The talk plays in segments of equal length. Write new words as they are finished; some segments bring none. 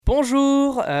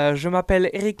Bonjour, je m'appelle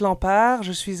Éric Lampaert,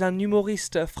 je suis un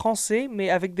humoriste français mais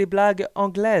avec des blagues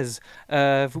anglaises.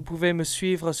 Vous pouvez me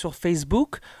suivre sur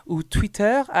Facebook ou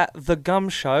Twitter à The Gum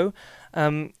Show.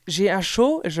 J'ai un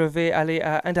show, je vais aller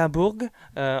à Édimbourg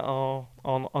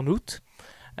en août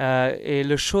et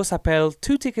le show s'appelle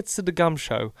Two Tickets to the Gum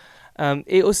Show.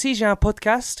 Et aussi j'ai un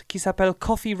podcast qui s'appelle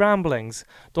Coffee Ramblings,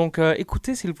 donc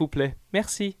écoutez s'il vous plaît.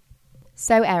 Merci.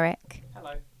 So Eric, Hello.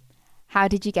 how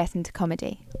did you get into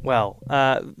comedy? Well,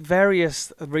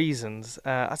 various reasons.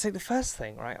 I'd say the first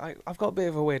thing, right, I've got a bit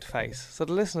of a weird face, so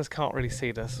the listeners can't really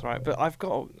see this, right, but I've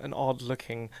got an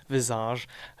odd-looking visage,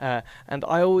 and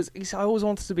I always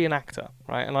wanted to be an actor,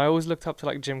 right, and I always looked up to,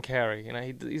 like, Jim Carrey, you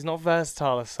know, he's not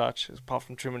versatile as such, apart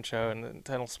from Truman Show and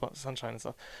Eternal Sunshine and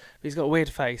stuff, but he's got a weird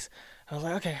face, and I was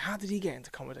like, okay, how did he get into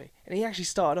comedy? And he actually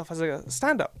started off as a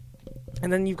stand-up.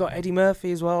 And then you've got Eddie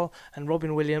Murphy as well, and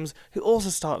Robin Williams, who also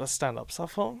started as stand-up. So I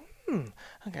thought,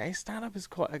 okay, stand-up is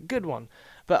quite a good one.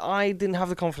 But I didn't have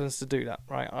the confidence to do that,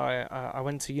 right? I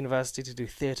went to university to do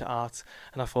theatre arts,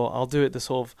 and I thought I'll do it the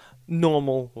sort of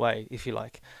normal way, if you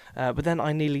like. But then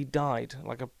I nearly died,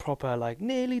 like a proper, like,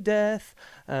 nearly death.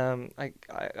 I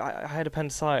had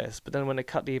appendicitis, but then when they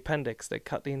cut the appendix, they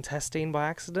cut the intestine by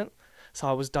accident. So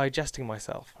I was digesting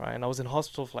myself, right? And I was in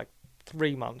hospital for like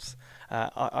 3 months.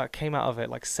 I came out of it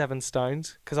like 7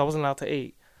 stones because I wasn't allowed to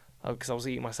eat because I was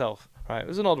eating myself, right? It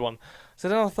was an odd one. So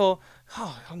then I thought,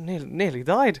 I nearly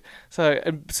died. So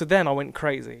then I went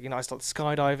crazy. You know, I started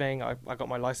skydiving. I got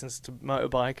my license to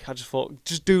motorbike. I just thought,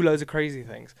 just do loads of crazy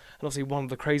things. And obviously one of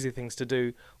the crazy things to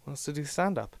do was to do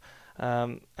stand-up.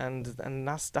 And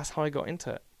that's how I got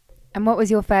into it. And what was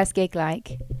your first gig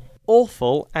like?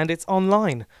 Awful, and it's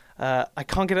online. I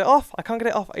can't get it off.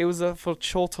 It was for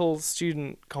Chortle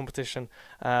student competition.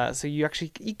 So you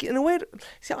in a way,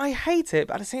 see, I hate it,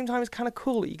 but at the same time, it's kind of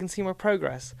cool that you can see my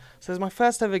progress. So it was my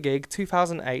first ever gig,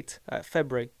 2008,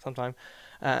 February sometime.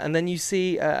 And then you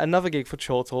see another gig for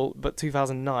Chortle, but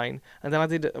 2009. And then I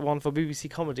did one for BBC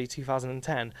Comedy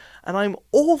 2010. And I'm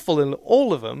awful in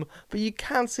all of them, but you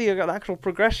can see an actual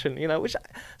progression, you know.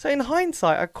 So in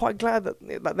hindsight, I'm quite glad that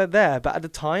they're there. But at the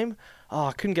time,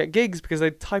 I couldn't get gigs because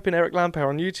they'd type in Eric Lampaert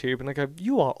on YouTube and they go,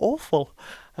 "You are awful."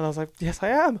 And I was like, "Yes, I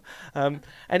am." And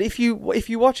if you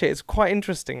watch it, it's quite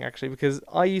interesting actually, because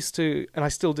I used to, and I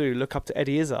still do, look up to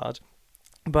Eddie Izzard.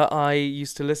 But I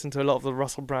used to listen to a lot of the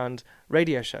Russell Brand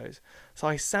radio shows. So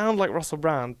I sound like Russell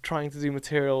Brand trying to do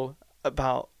material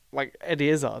about like Eddie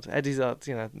Izzard,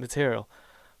 you know, material.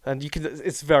 And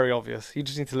it's very obvious. You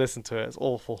just need to listen to it. It's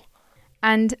awful.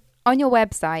 And on your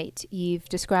website, you've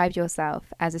described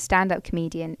yourself as a stand-up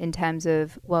comedian in terms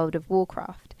of World of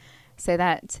Warcraft. So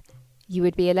that you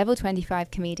would be a level 25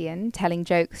 comedian telling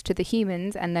jokes to the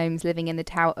humans and gnomes living in the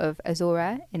Tower of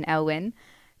Azora in Elwyn.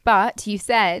 But you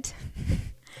said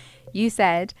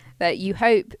that you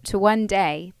hope to one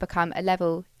day become a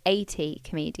level 80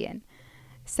 comedian.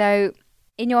 So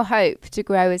in your hope to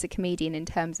grow as a comedian in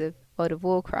terms of World of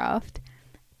Warcraft,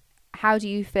 how do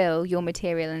you feel your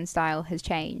material and style has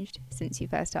changed since you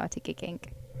first started gigging?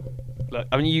 Look,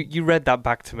 I mean, you read that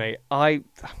back to me. I've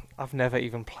never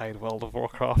even played World of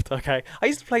Warcraft, okay? I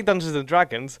used to play Dungeons &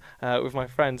 Dragons with my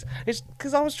friends. It's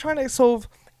because I was trying to sort of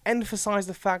emphasise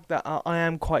the fact that I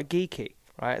am quite geeky.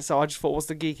 Right, so I just thought, what's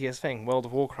the geekiest thing? World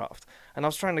of Warcraft. And I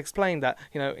was trying to explain that,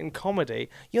 you know, in comedy,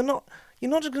 you're not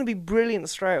just going to be brilliant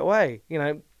straight away. You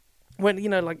know, when, you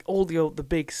know, like all the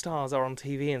big stars are on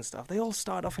TV and stuff, they all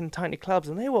start off in tiny clubs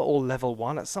and they were all level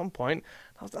 1 at some point.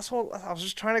 That's what I was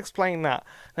just trying to explain that.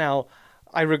 Now,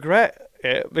 I regret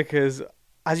it because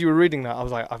as you were reading that, I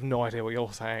was like, I have no idea what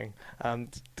you're saying.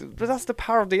 But that's the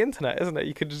power of the internet, isn't it?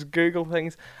 You could just Google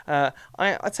things.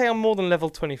 I'd say I'm more than level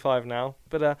 25 now.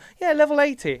 But yeah, level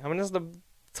 80. I mean, that's the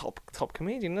top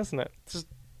comedian, isn't it?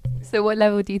 So what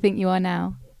level do you think you are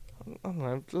now? I don't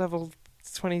know, level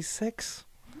 26?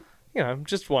 You know,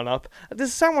 just one up.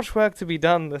 There's so much work to be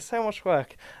done. There's so much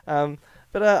work.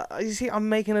 But you see, I'm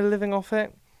making a living off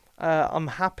it. I'm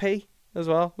happy as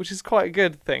well, which is quite a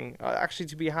good thing, actually,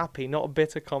 to be happy, not a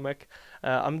bitter comic.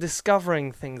 I'm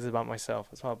discovering things about myself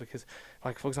as well, because,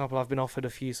 like, for example, I've been offered a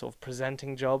few sort of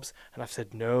presenting jobs, and I've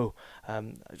said no.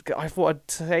 I thought I'd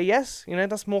say yes, you know,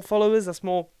 that's more followers, that's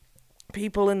more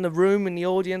people in the room, in the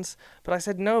audience, but I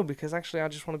said no, because actually I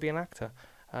just want to be an actor,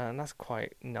 and that's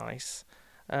quite nice.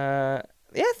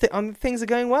 Things are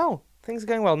going well.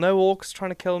 No orcs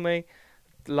trying to kill me.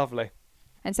 Lovely.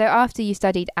 And so after you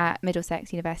studied at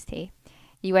Middlesex University,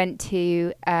 you went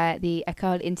to the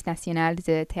École Internationale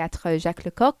de Théâtre Jacques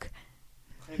Lecoq.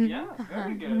 Yeah,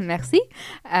 very good. Merci.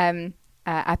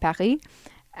 À Paris.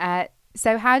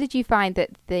 So how did you find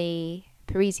that the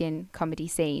Parisian comedy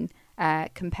scene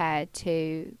compared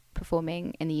to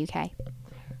performing in the UK?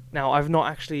 Now, I've not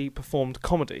actually performed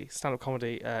stand-up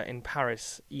comedy in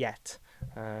Paris yet.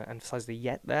 Emphasize the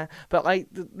yet there. But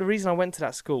the reason I went to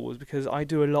that school was because I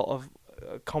do a lot of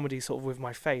comedy sort of with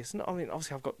my face. I mean,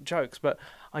 obviously I've got jokes, but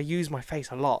I use my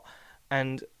face a lot.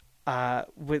 And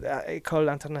with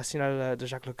École Internationale de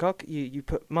Jacques Lecoq, you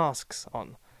put masks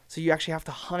on. So you actually have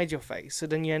to hide your face. So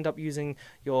then you end up using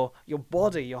your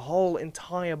body, your whole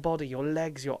entire body, your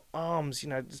legs, your arms.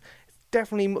 It's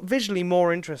definitely visually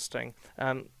more interesting.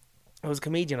 There was a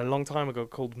comedian a long time ago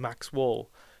called Max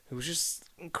Wall, who was just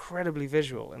incredibly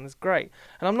visual, and it's great.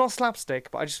 And I'm not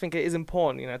slapstick, but I just think it is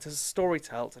important, to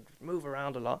storytell, to move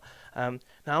around a lot.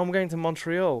 Now I'm going to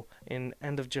Montreal in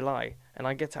end of July, and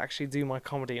I get to actually do my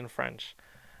comedy in French,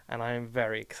 and I am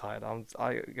very excited.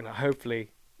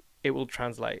 Hopefully it will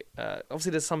translate.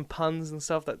 Obviously, there's some puns and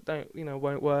stuff that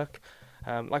won't work.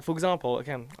 Like, for example,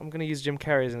 again, I'm going to use Jim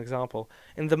Carrey as an example.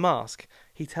 In The Mask,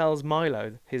 he tells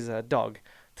Milo, his dog,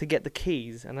 to get the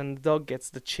keys, and then the dog gets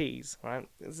the cheese, right?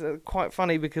 It's quite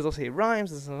funny because obviously it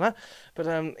rhymes and stuff like that. But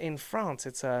in France,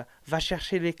 it's va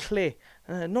chercher les clés.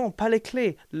 Non, pas les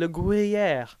clés, le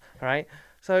gruyère, right?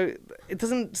 So it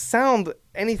doesn't sound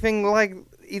anything like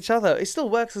each other. It still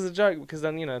works as a joke because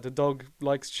then, the dog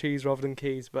likes cheese rather than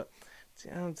keys. But,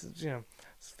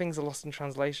 things are lost in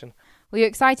translation. Well, you're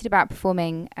excited about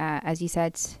performing, as you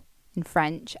said, in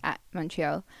French at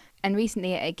Montreal. And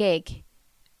recently at a gig,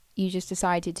 you just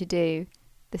decided to do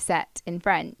the set in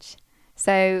French.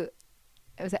 So,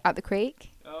 was it Up the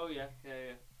Creek? Oh, yeah.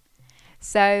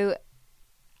 So,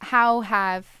 how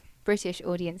have British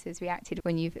audiences reacted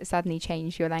when you've suddenly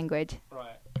changed your language?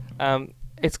 Right.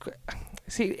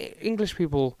 English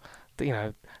people,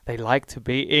 they like to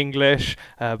be English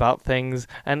about things,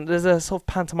 and there's a sort of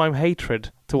pantomime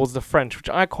hatred towards the French, which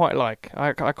I quite like.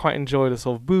 I quite enjoy the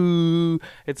sort of boo.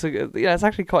 It's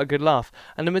actually quite a good laugh.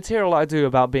 And the material I do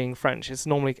about being French, it's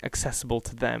normally accessible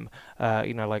to them.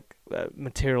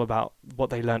 Material about what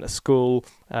they learn at school.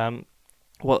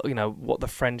 What the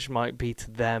French might be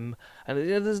to them, and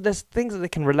there's things that they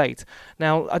can relate.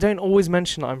 Now, I don't always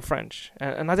mention that I'm French,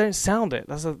 and I don't sound it.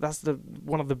 That's the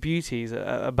one of the beauties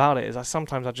about it is I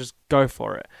sometimes just go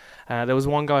for it. There was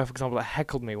one guy, for example, that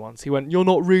heckled me once. He went, "You're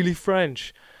not really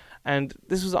French," and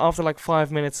this was after like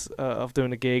 5 minutes of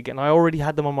doing a gig, and I already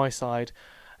had them on my side.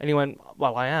 And he went,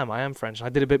 "Well, I am French." And I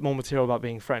did a bit more material about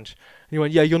being French. And he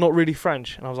went, "Yeah, you're not really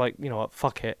French." And I was like, you know what,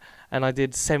 fuck it. And I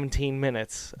did 17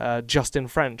 minutes just in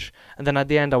French. And then at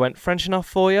the end I went, "French enough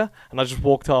for you?" And I just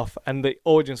walked off. And the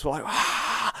audience were like,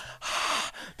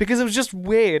 because it was just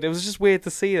weird. It was just weird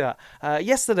to see that.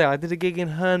 Yesterday I did a gig in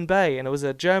Herne Bay, and it was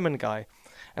a German guy.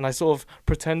 And I sort of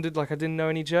pretended like I didn't know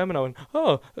any German. I went,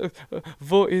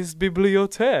 wo ist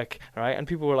Bibliothek? Right? And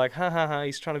people were like, ha,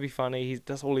 he's trying to be funny.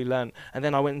 That's all he learned. And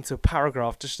then I went into a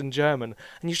paragraph just in German.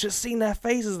 And you should have seen their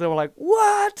faces. They were like,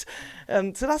 what?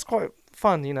 So that's quite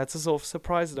fun, to sort of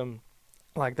surprise them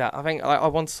like that. I think I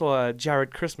once saw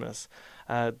Jared Christmas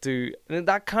do... And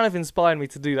that kind of inspired me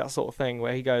to do that sort of thing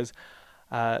where he goes...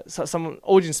 so some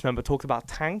audience member talked about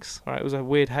tanks. Right? It was a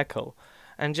weird heckle.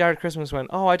 And Jared Christmas went,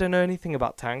 "Oh, I don't know anything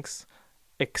about tanks,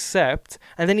 except..."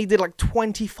 And then he did like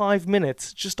 25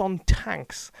 minutes just on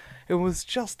tanks. It was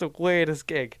just the weirdest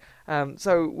gig.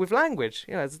 So with language,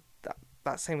 it's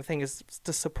that same thing is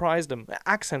to surprise them.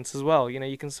 Accents as well,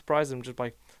 you can surprise them just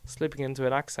by slipping into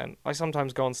an accent. I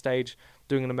sometimes go on stage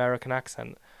doing an American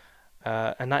accent.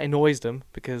 And that annoys them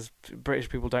because British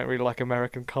people don't really like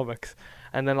American comics.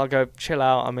 And then I'll go, "Chill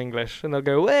out, I'm English." And they'll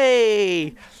go,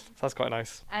 "Way!" So that's quite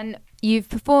nice. And you've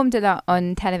performed a lot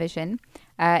on television,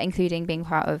 including being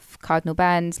part of Cardinal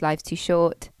Burns, Life's Too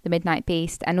Short, The Midnight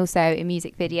Beast, and also in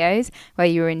music videos, where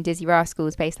you were in Dizzy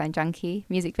Rascal's Baseline Junkie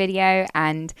music video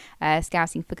and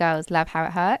Scouting for Girls, Love How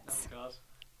It Hurts. Oh, God.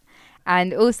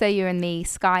 And also you're in the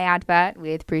Sky advert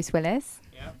with Bruce Willis.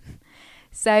 Yeah.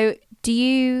 So do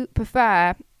you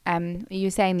prefer, you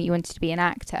were saying that you wanted to be an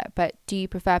actor, but do you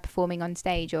prefer performing on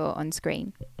stage or on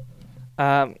screen?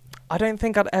 I don't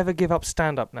think I'd ever give up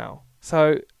stand-up now.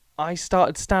 So I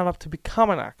started stand-up to become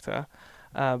an actor,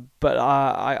 but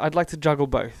I'd like to juggle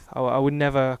both. I would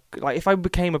never... Like, if I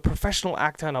became a professional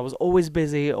actor and I was always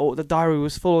busy or the diary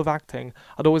was full of acting,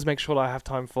 I'd always make sure that I have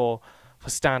time for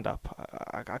stand-up.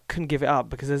 I couldn't give it up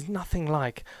because there's nothing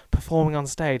like performing on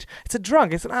stage. It's a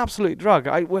drug. It's an absolute drug.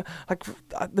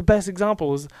 The best example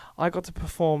was I got to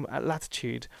perform at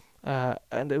Latitude,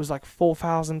 and it was like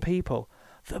 4,000 people.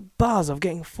 The buzz of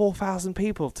getting 4,000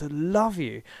 people to love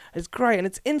you is great, and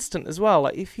it's instant as well.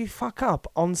 Like, if you fuck up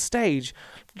on stage,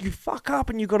 you fuck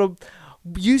up and you gotta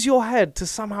use your head to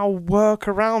somehow work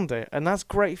around it. And that's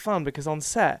great fun, because on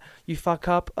set, you fuck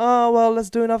up, oh, well, let's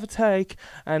do another take.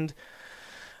 And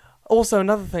also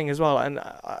another thing as well, and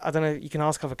I don't know, you can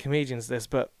ask other comedians this,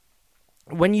 but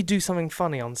when you do something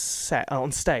funny on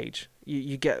stage,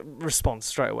 you get response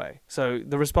straight away. So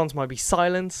the response might be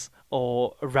silence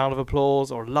or a round of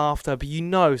applause or laughter, but you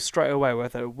know straight away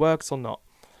whether it works or not.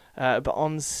 But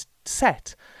on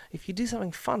set, if you do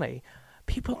something funny,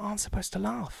 people aren't supposed to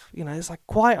laugh. You know, it's like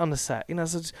quiet on the set. You know,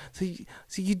 so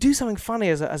you do something funny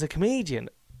as a comedian,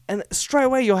 and straight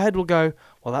away your head will go,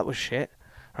 well, that was shit.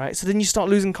 Right, so then you start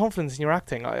losing confidence in your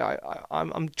acting.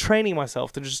 I'm training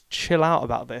myself to just chill out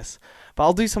about this. But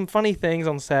I'll do some funny things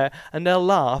on set, and they'll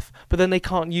laugh, but then they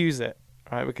can't use it,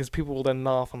 right? Because people will then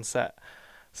laugh on set.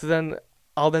 So then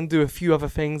I'll then do a few other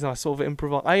things, and I sort of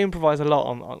improvise. I improvise a lot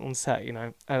on set, you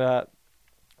know, and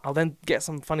I'll then get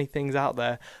some funny things out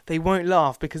there. They won't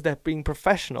laugh because they're being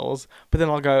professionals, but then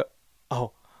I'll go,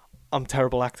 oh, I'm a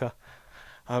terrible actor,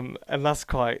 and that's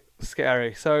quite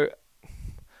scary. So.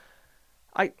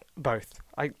 I don't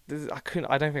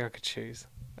think I could choose.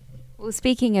 Well,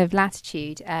 speaking of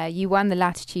Latitude, you won the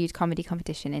Latitude Comedy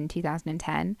Competition in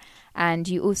 2010, and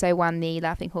you also won the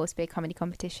Laughing Horse Beer Comedy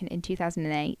Competition in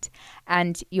 2008.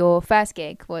 And your first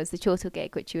gig was the Chortle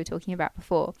gig, which you were talking about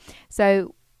before.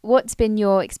 So, what's been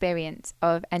your experience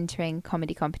of entering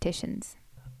comedy competitions?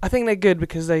 I think they're good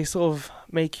because they sort of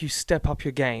make you step up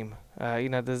your game. You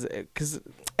know, because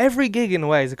every gig in a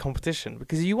way is a competition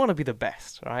because you want to be the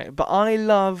best, right? But I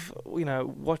love, you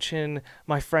know, watching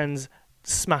my friends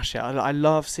smash it. I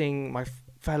love seeing my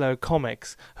fellow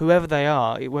comics, whoever they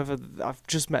are, whether I've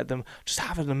just met them, just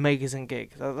have an amazing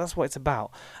gig. That's what it's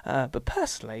about. But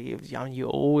personally, you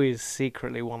always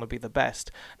secretly want to be the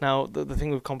best. Now, the thing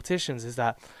with competitions is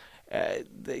that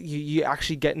you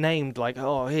actually get named like,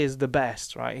 oh, here's the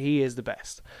best, right? He is the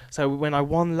best. So when I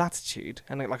won Latitude,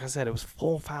 and like I said, it was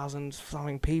 4,000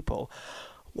 something people,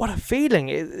 what a feeling.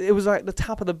 It was like the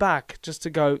tap of the back just to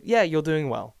go, yeah, you're doing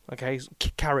well, okay,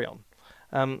 carry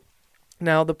on.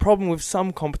 Now, the problem with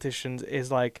some competitions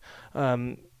is like,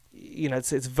 you know,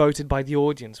 it's voted by the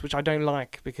audience, which I don't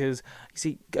like because, you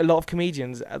see, a lot of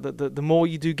comedians, the more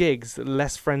you do gigs, the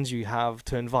less friends you have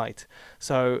to invite.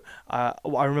 So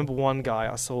I remember one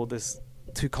guy, I saw this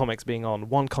 2 comics being on.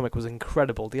 One comic was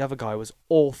incredible, the other guy was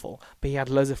awful, but he had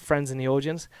loads of friends in the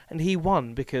audience, and he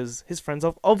won because his friends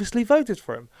obviously voted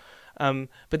for him.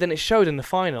 But then it showed in the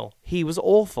final, he was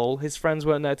awful, his friends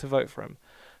weren't there to vote for him.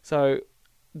 So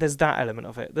there's that element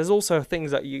of it. There's also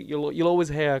things that you'll always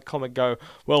hear a comic go,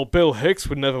 well, Bill Hicks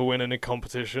would never win any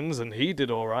competitions and he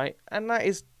did all right, and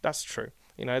that's true.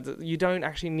 You know, you don't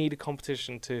actually need a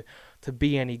competition to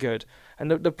be any good.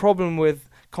 And the problem with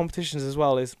competitions as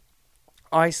well is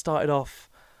I started off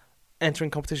entering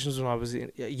competitions when I was a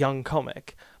young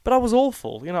comic, but I was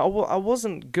awful. You know, I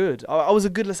wasn't good. I was a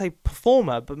good, let's say,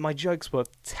 performer, but my jokes were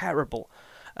terrible.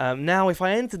 Now, if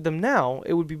I entered them now,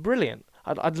 it would be brilliant.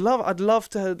 I'd love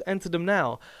to enter them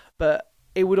now, but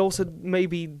it would also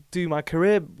maybe do my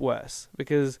career worse,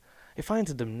 because if I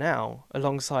entered them now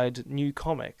alongside new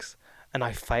comics and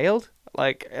I failed,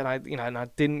 and I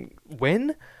didn't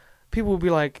win, people would be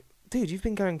like, dude, you've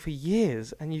been going for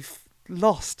years and you've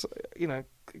lost, you know,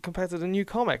 compared to the new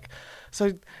comic.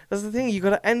 So that's the thing, you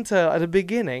got to enter at the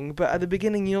beginning, but at the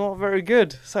beginning you're not very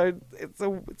good. So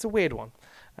it's a weird one.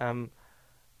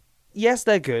 Yes,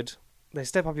 they're good. They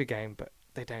step up your game, but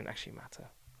they don't actually matter,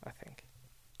 I think.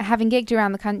 Having gigged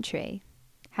around the country,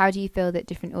 how do you feel that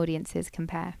different audiences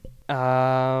compare?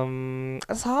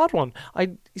 That's a hard one.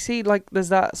 You see, like, there's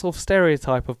that sort of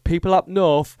stereotype of people up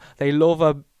north, they love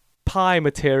a pie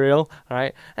material,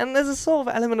 right? And there's a sort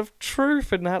of element of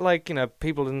truth in that, like, you know,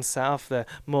 people in the south, they're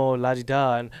more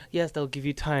la-di-da, and yes, they'll give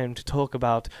you time to talk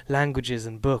about languages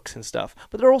and books and stuff,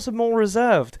 but they're also more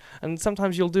reserved. And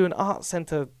sometimes you'll do an art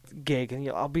centre gig, and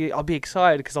I'll be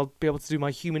excited because I'll be able to do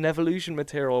my human evolution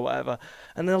material or whatever,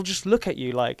 and they'll just look at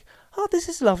you like, oh, this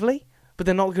is lovely. But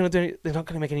they're not going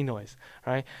to make any noise,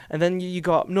 right? And then you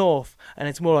go up north, and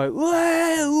it's more like,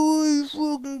 "Whoa, you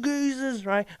fucking geezers,"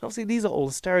 right? Obviously, these are all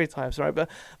stereotypes, right? But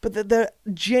they're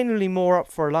genuinely more up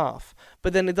for a laugh.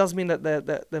 But then it does mean that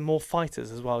they're more fighters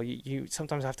as well. You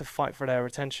sometimes have to fight for their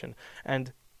attention.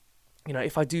 And, you know,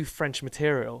 if I do French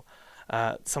material,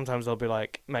 sometimes they'll be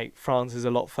like, "Mate, France is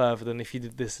a lot further than if you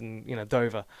did this in, you know,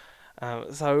 Dover."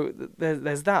 So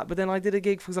there's that. But then I did a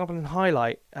gig, for example, in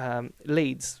Highlight,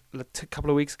 Leeds, a couple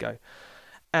of weeks ago,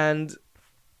 and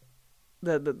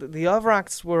the other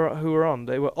acts who were on,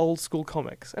 they were old school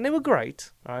comics, and they were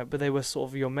great, right? But they were sort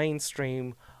of your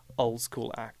mainstream old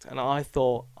school act, and I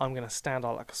thought, I'm gonna stand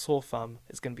out like a sore thumb.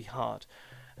 It's gonna be hard.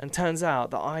 And turns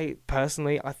out that I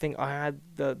think I had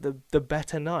the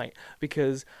better night,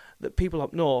 because the people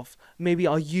up north maybe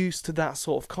are used to that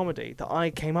sort of comedy. That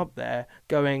I came up there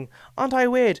going, aren't I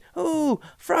weird? Ooh,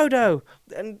 Frodo!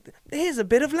 And here's a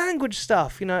bit of language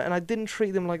stuff, and I didn't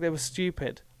treat them like they were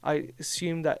stupid. I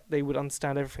assumed that they would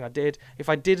understand everything I did. If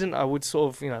I didn't, I would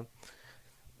sort of,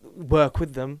 work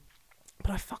with them. But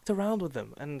I fucked around with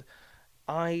them. And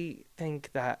I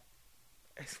think that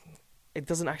it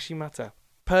doesn't actually matter.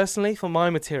 Personally, for my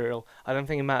material, I don't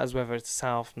think it matters whether it's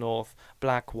south, north,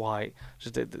 black, white.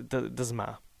 Just it doesn't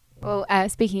matter. Well,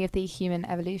 speaking of the human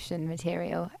evolution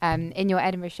material, in your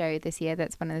Edinburgh show this year,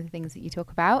 that's one of the things that you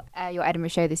talk about. Your Edinburgh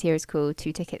show this year is called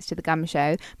 2 Tickets to the Gum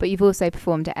Show, but you've also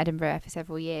performed at Edinburgh for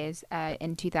several years.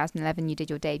 In 2011, you did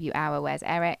your debut hour, Where's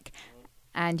Eric?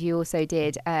 And you also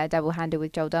did Double Handle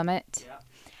with Joel Dommett. Yeah.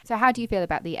 So how do you feel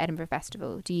about the Edinburgh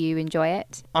Festival? Do you enjoy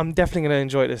it? I'm definitely going to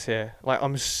enjoy it this year.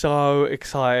 I'm so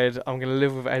excited. I'm going to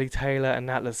live with Eddie Taylor and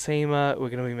Nat Lasima. We're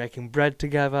going to be making bread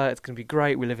together. It's going to be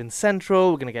great. We live in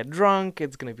Central. We're going to get drunk.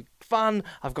 It's going to be fun.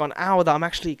 I've got an hour that I'm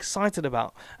actually excited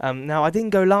about. Now, I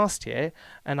didn't go last year,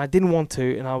 and I didn't want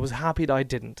to, and I was happy that I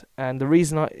didn't. And the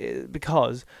reason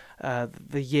because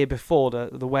the year before,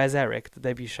 the Where's Eric, the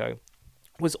debut show,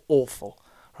 was awful.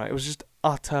 Right? It was just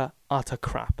utter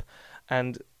crap.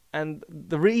 And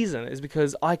the reason is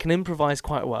because I can improvise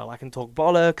quite well. I can talk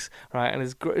bollocks, right? And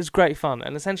it's great fun.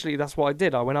 And essentially, that's what I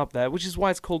did. I went up there, which is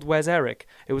why it's called Where's Eric?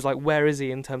 It was like, where is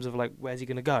he in terms of where's he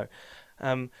going to go?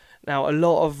 Now, a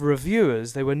lot of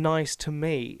reviewers, they were nice to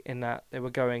me in that they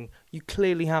were going, you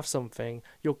clearly have something.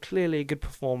 You're clearly a good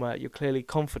performer. You're clearly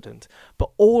confident.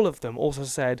 But all of them also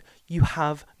said, you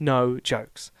have no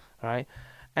jokes, right?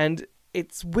 And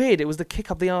it's weird. It was the kick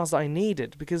up the arse that I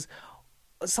needed, because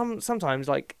sometimes,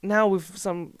 now with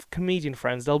some comedian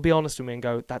friends, they'll be honest with me and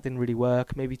go, that didn't really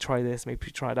work, maybe try this,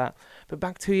 maybe try that. But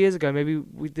back 2 years ago, maybe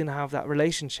we didn't have that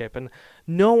relationship, and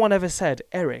no one ever said,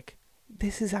 Eric,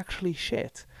 this is actually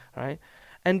shit, right?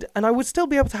 And I would still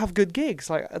be able to have good gigs.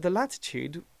 The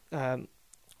Latitude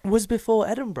was before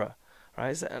Edinburgh,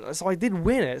 right? So I did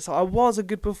win it, so I was a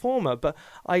good performer, but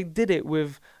I did it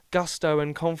with gusto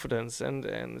and confidence and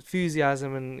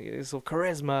enthusiasm and sort of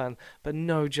charisma, but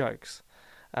no jokes.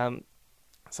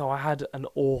 So I had an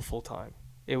awful time.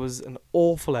 It was an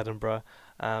awful Edinburgh.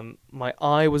 My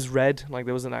eye was red,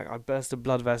 there was I burst a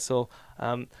blood vessel.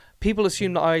 People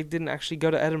assumed that I didn't actually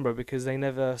go to Edinburgh because they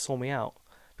never saw me out.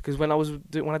 Because when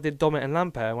I did Dommett and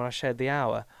Lampaert, when I shared the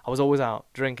hour, I was always out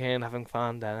drinking, having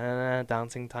fun,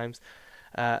 dancing times.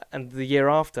 And the year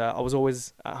after, I was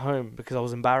always at home because I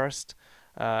was embarrassed.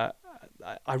 I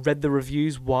read the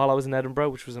reviews while I was in Edinburgh,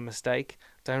 which was a mistake.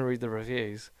 Don't read the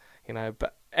reviews,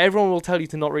 but everyone will tell you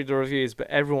to not read the reviews, but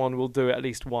everyone will do it at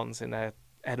least once in their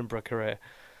Edinburgh career.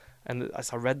 And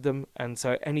as I read them, and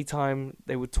so anytime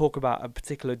they would talk about a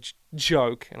particular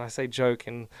joke, and I say joke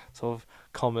in sort of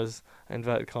commas,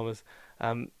 inverted commas,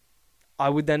 I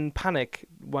would then panic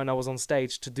when I was on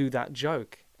stage to do that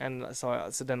joke. And so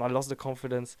then I lost the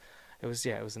confidence. It was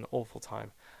an awful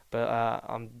time. But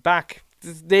I'm back.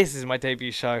 This is my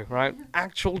debut show, right?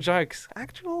 Actual jokes,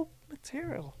 actual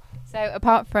material. So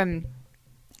apart from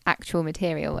actual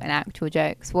material and actual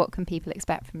jokes, what can people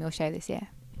expect from your show this year?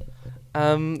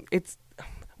 It's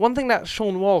one thing that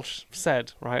Sean Walsh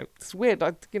said, right? It's weird,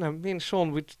 me and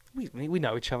Sean, we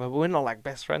know each other, but we're not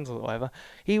best friends or whatever.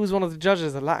 He was one of the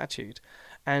judges at Latitude,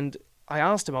 and I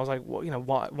asked him, I was like,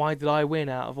 why did I win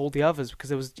out of all the others? Because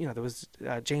there was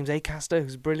James Acaster,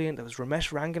 who's brilliant. There was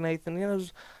Ramesh Ranganathan. There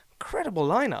was incredible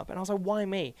lineup. And I was like, why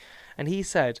me? And he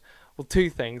said, well, two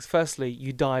things. Firstly,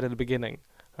 you died at the beginning,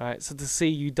 right? So to see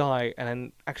you die and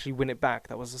then actually win it back,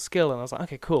 that was a skill. And I was like,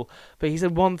 okay, cool. But he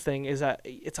said one thing is that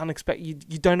it's unexpected.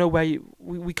 You don't know where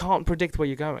we can't predict where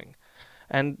you're going.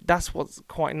 And that's what's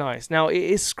quite nice. Now, it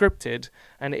is scripted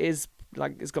and it is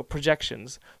it's got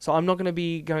projections. So I'm not going to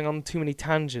be going on too many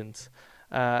tangents.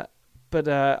 But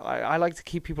I like to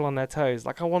keep people on their toes.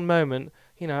 At one moment,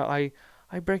 I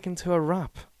break into a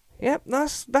rap. Yep,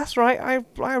 that's right.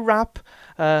 I rap.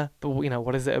 But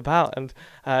what is it about? And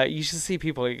you should see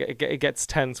people. It gets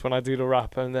tense when I do the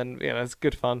rap, and then it's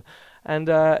good fun. And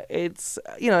it's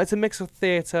it's a mix of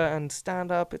theatre and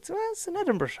stand up. It's an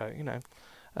Edinburgh show,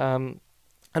 and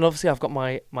obviously I've got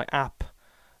my app.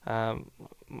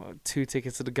 2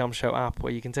 Tickets to the Gum Show app,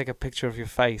 where you can take a picture of your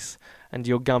face and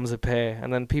your gums appear,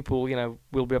 and then people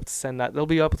will be able to send that. They'll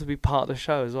be able to be part of the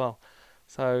show as well.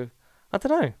 So I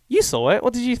don't know, you saw it,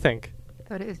 what did you think? I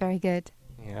thought it was very good.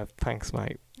 Yeah, thanks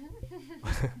mate.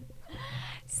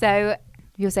 So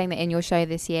you're saying that in your show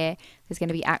this year there's going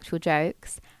to be actual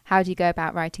jokes. How do you go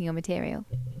about writing your material?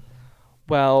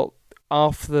 Well,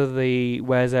 after the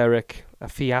Where's Eric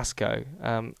fiasco,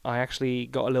 I actually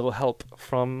got a little help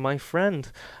from my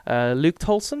friend Luke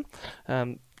Tolson.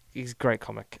 He's a great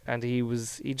comic, and he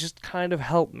just kind of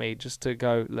helped me just to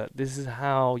go, look, this is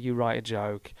how you write a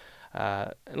joke.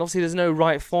 And obviously there's no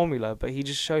right formula, but he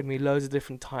just showed me loads of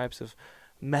different types of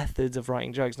methods of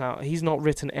writing jokes. Now, he's not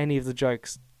written any of the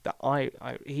jokes that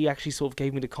he actually sort of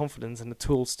gave me the confidence and the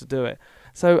tools to do it.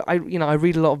 So I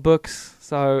read a lot of books,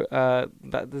 so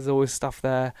that there's always stuff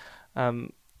there. I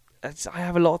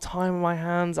have a lot of time on my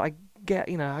hands. I get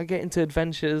into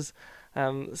adventures.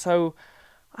 So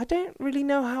I don't really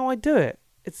know how I do it.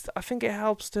 I think it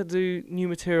helps to do new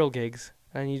material gigs,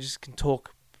 and you just can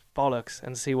talk bollocks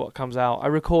and see what comes out. I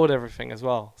record everything as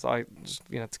well, so I just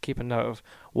to keep a note of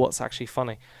what's actually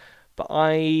funny. But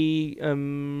I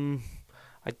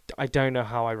don't know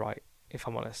how I write. If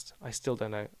I'm honest, I still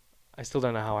don't know. I still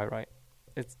don't know how I write.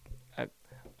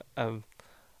 And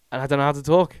I don't know how to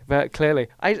talk. But clearly,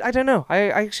 I don't know.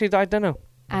 I don't know.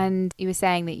 And you were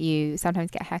saying that you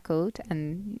sometimes get heckled,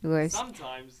 and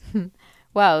Sometimes.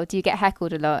 Well, do you get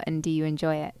heckled a lot, and do you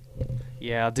enjoy it?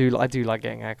 Yeah, I do like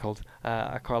getting heckled.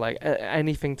 I quite like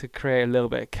anything to create a little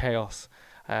bit of chaos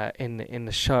in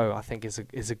the show. I think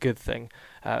is a good thing.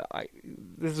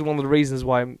 This is one of the reasons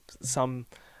why some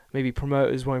maybe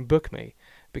promoters won't book me,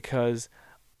 because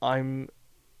I'm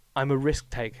a risk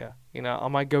taker. I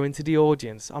might go into the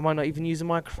audience. I might not even use a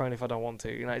microphone if I don't want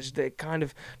to.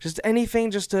 Just anything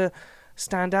just to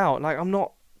stand out. Like I'm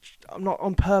not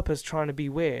on purpose trying to be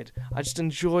weird. I just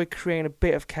enjoy creating a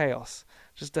bit of chaos,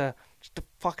 just to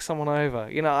fuck someone over.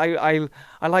 I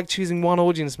like choosing one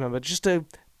audience member just to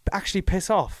actually piss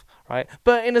off, right?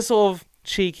 But in a sort of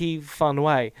cheeky, fun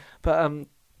way. But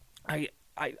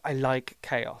I like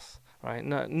chaos, right?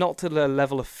 No, not to the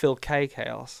level of Phil K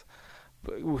chaos,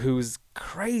 who's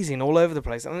crazy and all over the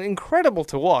place and incredible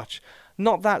to watch.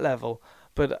 Not that level,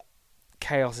 but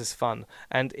chaos is fun.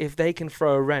 And if they can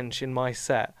throw a wrench in my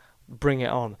set, bring it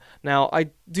on. Now,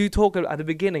 I do talk at the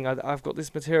beginning, I've got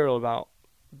this material about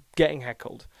getting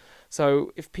heckled.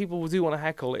 So if people do want to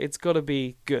heckle, it's got to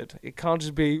be good. It can't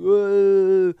just be,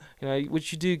 whoa,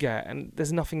 which you do get, and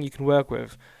there's nothing you can work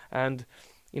with. And,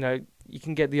 you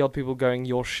can get the odd people going,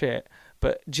 you're shit.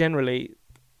 But generally,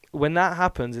 when that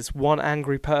happens, it's one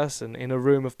angry person in a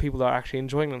room of people that are actually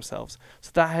enjoying themselves.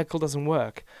 So that heckle doesn't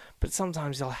work. But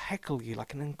sometimes they'll heckle you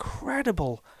like an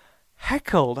incredible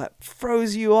heckle that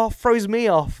throws you off, throws me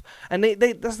off. And they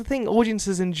that's the thing,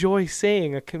 audiences enjoy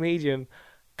seeing a comedian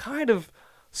kind of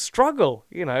struggle,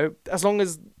 as long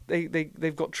as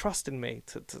they've got trust in me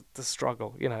to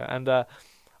struggle, and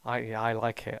I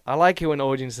like it. I like it when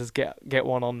audiences get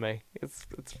one on me. It's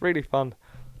really fun.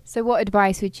 So what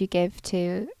advice would you give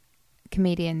to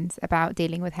comedians about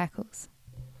dealing with heckles?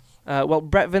 Well,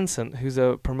 Brett Vincent, who's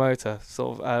a promoter,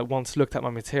 sort of once looked at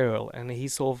my material, and he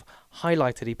sort of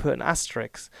highlighted, he put an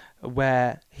asterisk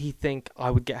where he think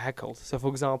I would get heckled. So, for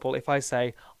example, if I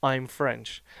say, I'm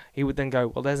French, he would then go,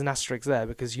 well, there's an asterisk there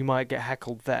because you might get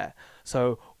heckled there.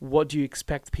 So what do you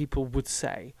expect people would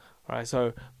say? Right,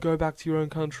 so go back to your own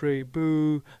country,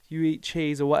 boo, you eat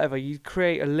cheese or whatever. You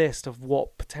create a list of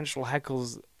what potential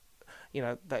heckles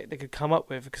they could come up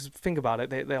with, because think about it,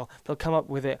 they'll come up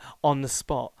with it on the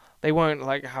spot. They won't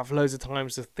have loads of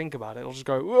times to think about it. They'll just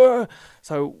go, whoa.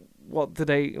 So what are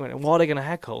they going to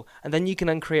heckle? And then you can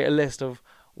then create a list of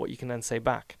what you can then say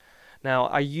back. Now,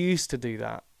 I used to do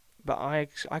that, but I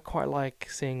quite like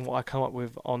seeing what I come up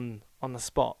with on the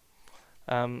spot.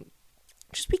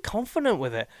 Just be confident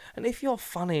with it. And if you're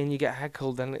funny and you get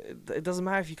heckled, then it doesn't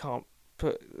matter if you can't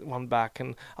put one back.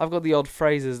 And I've got the odd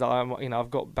phrases that I've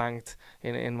got banked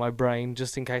in my brain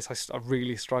just in case I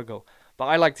really struggle. But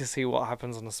I like to see what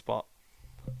happens on the spot.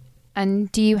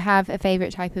 And do you have a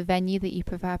favourite type of venue that you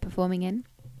prefer performing in?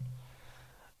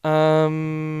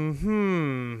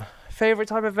 Favourite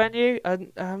type of venue?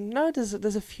 No, there's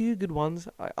a few good ones.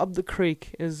 Up the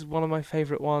Creek is one of my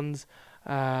favourite ones.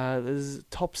 There's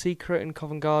Top Secret in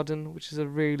Covent Garden, which is a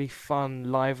really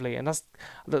fun, lively, and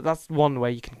that's one where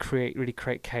you can really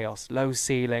create chaos. Low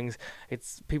ceilings,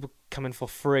 it's people coming for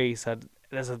free, so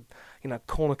there's a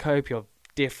cornucopia of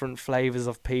different flavors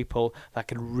of people that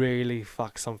can really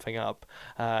fuck something up,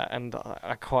 and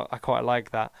I quite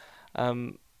like that.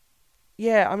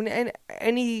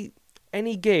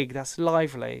 Any gig that's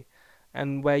lively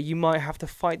and where you might have to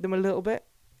fight them a little bit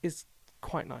is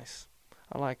quite nice.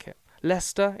 I like it.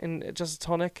 Leicester in Just a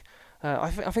Tonic.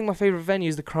 I think my favourite venue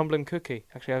is the Crumbling Cookie.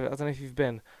 Actually, I don't know if you've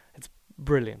been. It's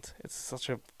brilliant. It's such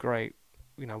a great,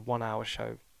 1 hour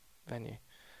show venue.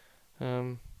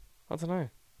 I don't know.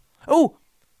 Oh,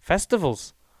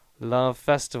 festivals. Love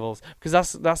festivals, because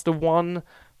that's the one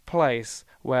place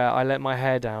where I let my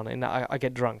hair down in that I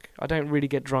get drunk. I don't really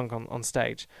get drunk on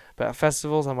stage, but at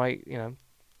festivals I might,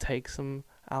 take some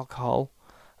alcohol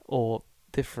or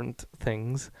different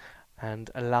things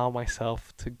and allow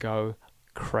myself to go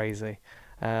crazy.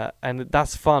 And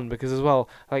that's fun because as well,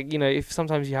 if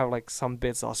sometimes you have some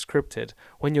bits are scripted,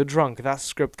 when you're drunk, that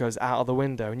script goes out of the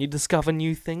window and you discover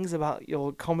new things about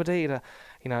your comedy.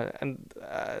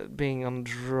 And being on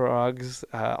drugs,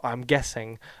 I'm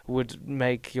guessing, would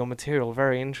make your material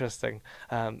very interesting.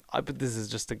 But this is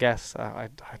just a guess. I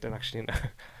don't actually know.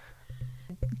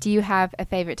 Do you have a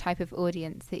favourite type of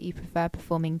audience that you prefer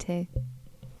performing to?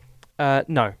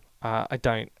 No. I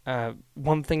don't.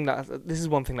 This is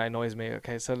one thing that annoys me.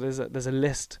 Okay, so there's a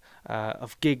list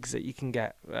of gigs that you can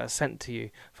get sent to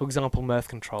you. For example, Mirth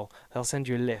Control. They'll send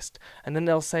you a list, and then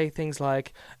they'll say things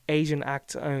like Asian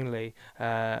acts only,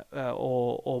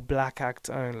 or black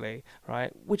acts only,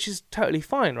 right? Which is totally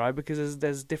fine, right? Because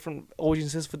there's different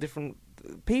audiences for different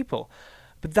people.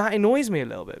 But that annoys me a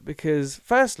little bit because,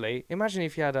 firstly, imagine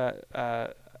if you had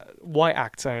a white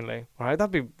acts only, right?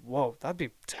 That'd be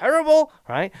terrible,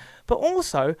 right? But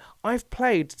also, I've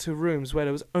played to rooms where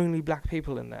there was only black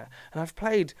people in there, and I've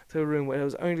played to a room where there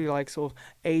was only sort of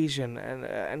Asian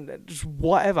and just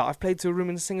whatever. I've played to a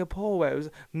room in Singapore where it was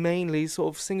mainly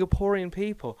sort of Singaporean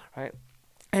people, right?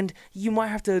 And you might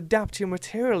have to adapt your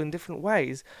material in different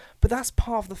ways, but that's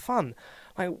part of the fun.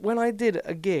 When I did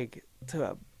a gig to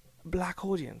a black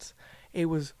audience, it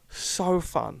was so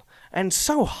fun and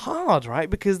so hard, right?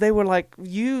 Because they were like,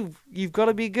 you've got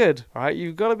to be good, right?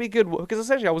 You've got to be good. Because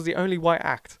essentially I was the only white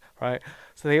act, right?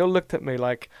 So they all looked at me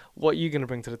like, what are you going to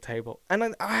bring to the table?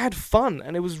 And I had fun,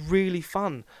 and it was really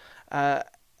fun. And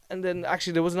then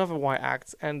actually there was another white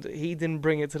act, and he didn't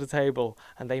bring it to the table,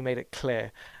 and they made it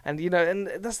clear. And, and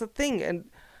that's the thing. And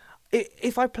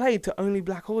if I played to only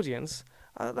black audience,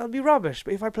 that'd be rubbish.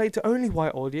 But if I played to only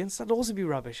white audience, that'd also be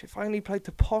rubbish. If I only played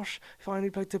to posh, if I only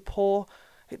played to poor,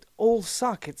 it all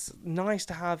suck. It's nice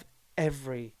to have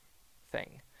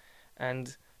everything.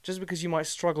 And just because you might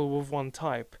struggle with one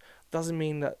type doesn't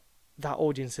mean that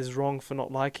audience is wrong for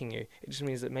not liking you. It just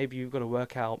means that maybe you've got to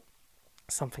work out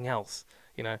something else,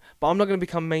 But I'm not going to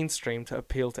become mainstream to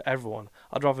appeal to everyone.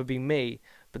 I'd rather be me,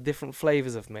 but different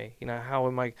flavours of me. How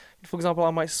am I... For example,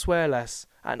 I might swear less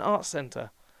at an art centre.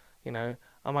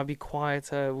 I might be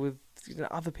quieter with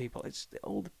other people. It's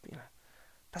all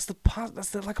that's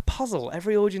like a puzzle.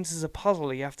 Every audience is a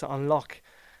puzzle you have to unlock,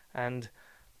 and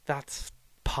that's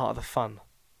part of the fun.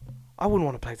 I wouldn't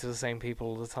want to play to the same people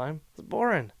all the time. It's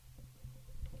boring.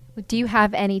 Do you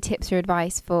have any tips or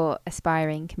advice for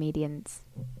aspiring comedians?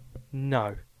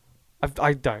 No,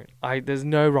 I don't. There's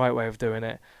no right way of doing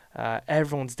it.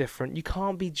 Everyone's different. You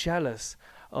can't be jealous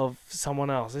of someone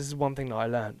else. This is one thing that I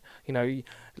learned.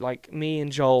 Like me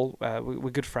and Joel, we're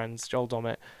good friends, Joel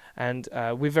Dommett, and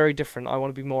we're very different. I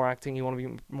want to be more acting, you want to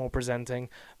be more presenting.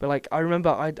 But I remember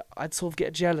I'd sort of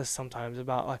get jealous sometimes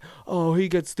about oh, he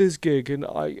gets this gig and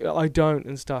I don't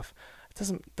and stuff. It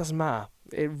doesn't matter.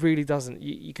 It really doesn't.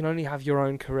 You can only have your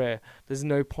own career. There's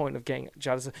no point of getting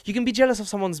jealous. You can be jealous of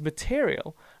someone's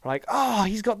material, like, oh,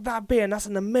 he's got that bit and that's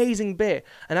an amazing bit,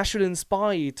 and that should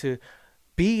inspire you to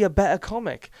be a better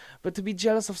comic. But to be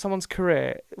jealous of someone's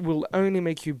career will only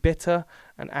make you bitter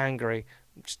and angry.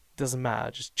 It just doesn't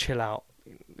matter. Just chill out.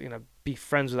 Be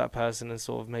friends with that person and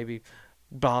sort of maybe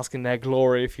bask in their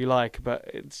glory if you like.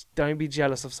 But don't be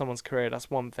jealous of someone's career. That's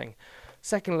one thing.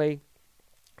 Secondly,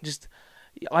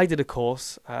 I did a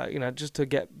course, just to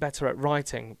get better at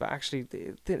writing, but actually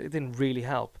it didn't really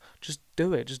help. Just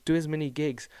do it. Just do as many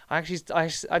gigs. I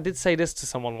did say this to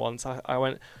someone once. I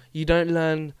went, you don't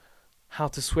learn how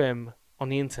to swim on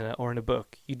the internet or in a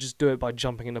book. You just do it by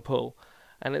jumping in the pool.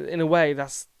 And in a way,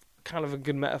 that's kind of a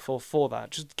good metaphor for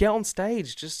that. Just get on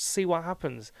stage. Just see what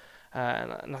happens.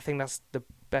 And I think that's the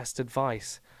best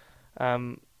advice.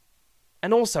 And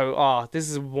also, this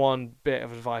is one bit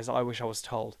of advice that I wish I was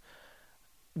told.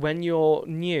 When you're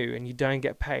new and you don't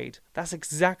get paid, that's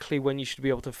exactly when you should be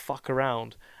able to fuck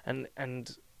around and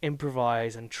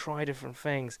improvise and try different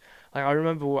things. I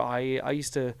remember I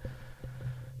used to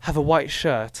have a white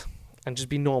shirt and just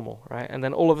be normal, right? And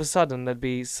then all of a sudden there'd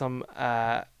be some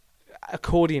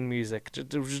accordion music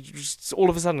just all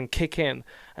of a sudden kick in,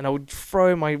 and I would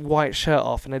throw my white shirt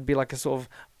off and it'd be like a sort of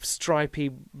stripy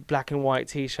black and white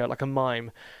t-shirt, like a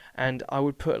mime, and I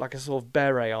would put like a sort of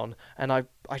beret on, and I'd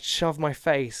shove my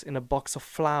face in a box of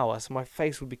flour, so my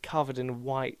face would be covered in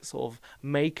white sort of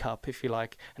makeup, if you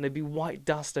like, and there'd be white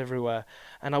dust everywhere,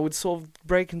 and I would sort of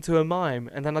break into a mime,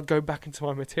 and then I'd go back into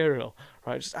my material,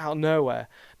 right, just out of nowhere.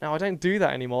 Now I don't do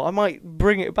that anymore. I might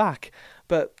bring it back,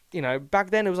 but you know, back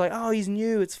then it was like, oh, he's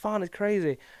new, it's fun, it's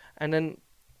crazy, and then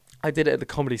I did it at the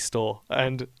Comedy Store,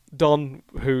 and Don,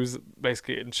 who's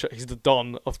basically he's the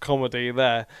Don of comedy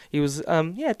there, he was,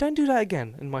 yeah, don't do that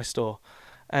again in my store.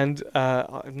 And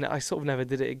I sort of never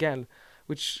did it again,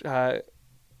 which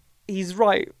he's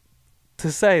right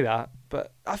to say that.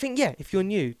 But I think, yeah, if you're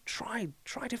new, try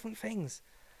different things.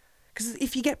 Because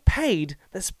if you get paid,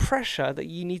 there's pressure that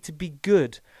you need to be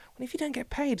good. And if you don't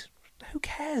get paid, who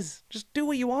cares? Just do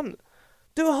what you want.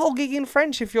 Do a whole gig in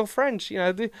French if you're French, you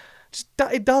know.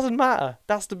 It doesn't matter.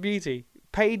 That's the beauty.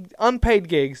 Paid, unpaid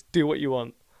gigs, do what you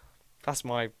want. That's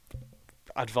my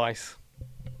advice.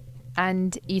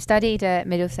 And you studied at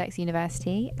Middlesex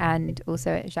University and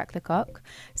also at Jacques Lecoq.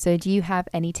 So do you have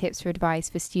any tips or advice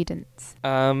for students?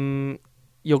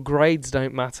 Your grades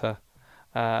don't matter.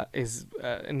 Is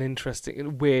an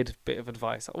interesting, weird bit of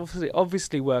advice.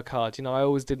 Obviously work hard. You know, I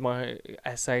always did my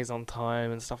essays on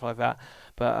time and stuff like that.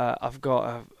 But I've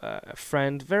got a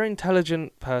friend, very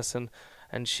intelligent person,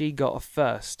 and she got a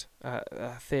first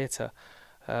theatre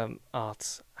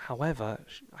arts. However,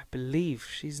 I believe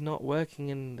she's not working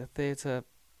in the theatre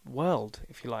world,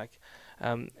 if you like.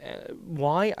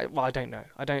 Why? I don't know.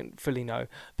 I don't fully know.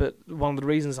 But one of the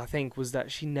reasons, I think, was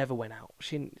that she never went out.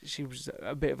 She was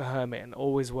a bit of a hermit and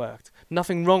always worked.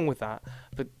 Nothing wrong with that.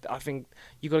 But I think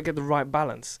you got to get the right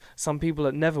balance. Some people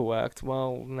that never worked,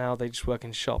 well, now they just work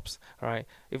in shops. All right.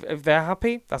 If they're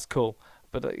happy, that's cool.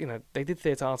 But you know, they did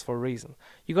theatre arts for a reason.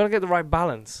 You got to get the right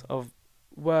balance of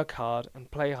work hard and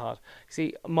play hard.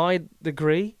 See, my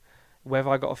degree, whether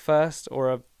I got a first or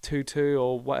a 2-2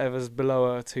 or whatever's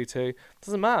below a 2-2,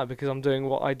 doesn't matter because I'm doing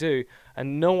what I do.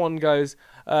 And no one goes,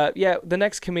 yeah, the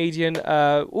next comedian,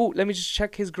 let me just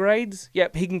check his grades.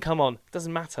 Yep, he can come on.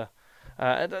 Doesn't matter.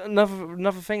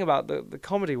 Another thing about the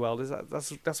comedy world is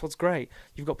that's what's great.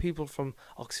 You've got people from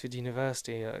Oxford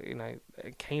University,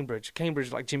 Cambridge,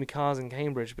 like Jimmy Carr's in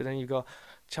Cambridge, but then you've got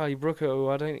Charlie Brooker, who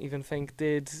I don't even think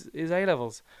did his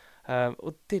A-levels.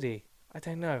 Or did he? I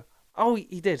don't know. Oh,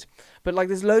 he did. But like,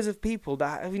 there's loads of people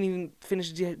that haven't even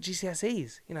finished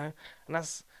GCSEs, you know, and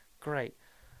that's great.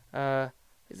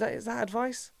 Is that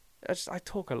advice? I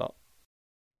talk a lot.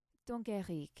 Donc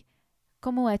Eric,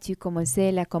 comment as-tu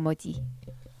commencé la comédie?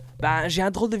 Ben, j'ai un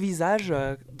drôle de visage,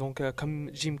 comme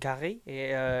Jim Carrey,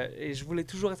 et je voulais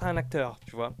toujours être un acteur,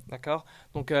 tu vois, d'accord?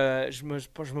 Donc je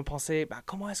me pensais,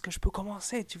 comment est-ce que je peux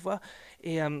commencer, tu vois?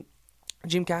 Et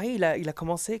Jim Carrey, il a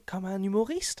commencé comme un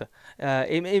humoriste.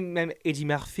 Et même Eddie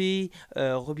Murphy,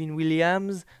 Robin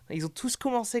Williams, ils ont tous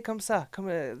commencé comme ça, comme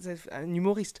un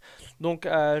humoriste. Donc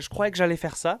je croyais que j'allais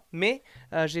faire ça, mais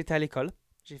j'ai été à l'école,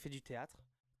 j'ai fait du théâtre.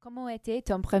 Comment était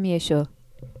ton premier show?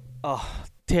 Oh,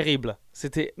 terrible.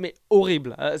 C'était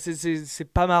horrible.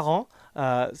 C'est pas marrant.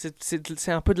 C'est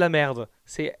un peu de la merde.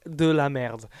 C'est de la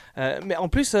merde. Mais en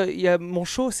plus, mon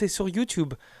show, c'est sur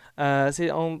YouTube. C'est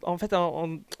en fait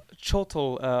en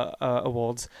Chortle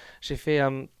Awards. J'ai fait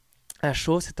un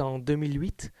show, c'était en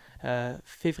 2008,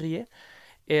 février.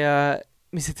 Mais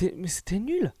c'était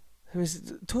nul.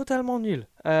 C'est totalement nul.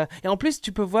 Et en plus,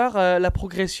 tu peux voir la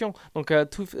progression. Donc,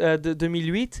 de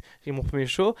 2008, j'ai mon premier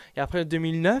show. Et après,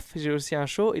 2009, j'ai aussi un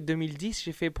show. Et 2010,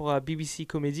 j'ai fait pour BBC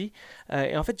Comedy.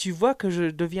 Et en fait, tu vois que je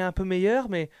deviens un peu meilleur,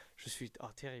 mais je suis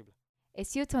terrible. Et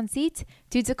sur ton site,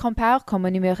 tu te compares comme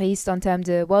un humoriste en termes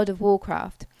de World of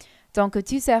Warcraft. Donc,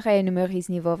 tu serais un humoriste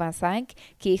niveau 25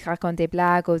 qui raconte des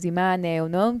blagues aux humains et aux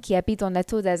gnomes qui habitent dans la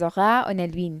tour d'Azora en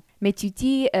Elvine. Mais tu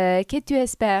dis que tu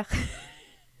espères.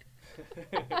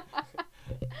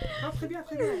 Non, très bien.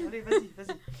 Allez,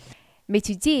 vas-y. Mais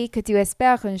tu dis que tu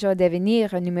espères un jour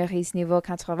devenir un humoriste niveau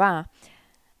 80.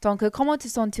 Donc, comment te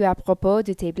sens-tu à propos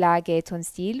de tes blagues et ton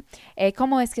style? Et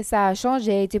comment est-ce que ça a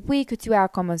changé depuis que tu as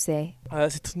commencé?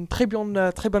 C'est une très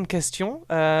bonne question.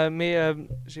 Mais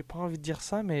j'ai pas envie de dire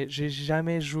ça, mais j'ai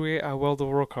jamais joué à World of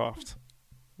Warcraft.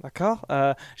 D'accord?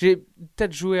 J'ai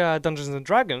peut-être joué à Dungeons and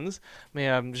Dragons, mais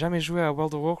jamais joué à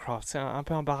World of Warcraft. C'est un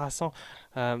peu embarrassant.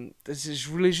 Je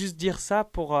voulais juste dire ça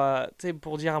pour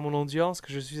dire à mon audience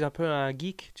que je suis un peu un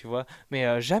geek, tu vois.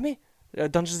 Mais jamais.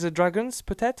 Dungeons and Dragons,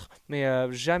 peut-être, mais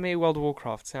jamais World of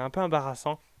Warcraft. C'est un peu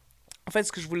embarrassant. En fait,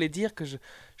 ce que je voulais dire, que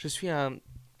je suis un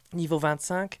niveau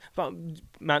 25. Enfin,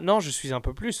 maintenant, je suis un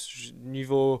peu plus.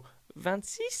 Niveau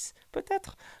 26,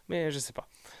 peut-être, mais je sais pas.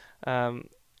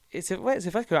 Et c'est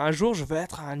vrai qu'un jour, je veux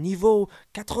être à un niveau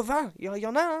 80. Il y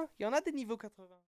en a des niveaux 80.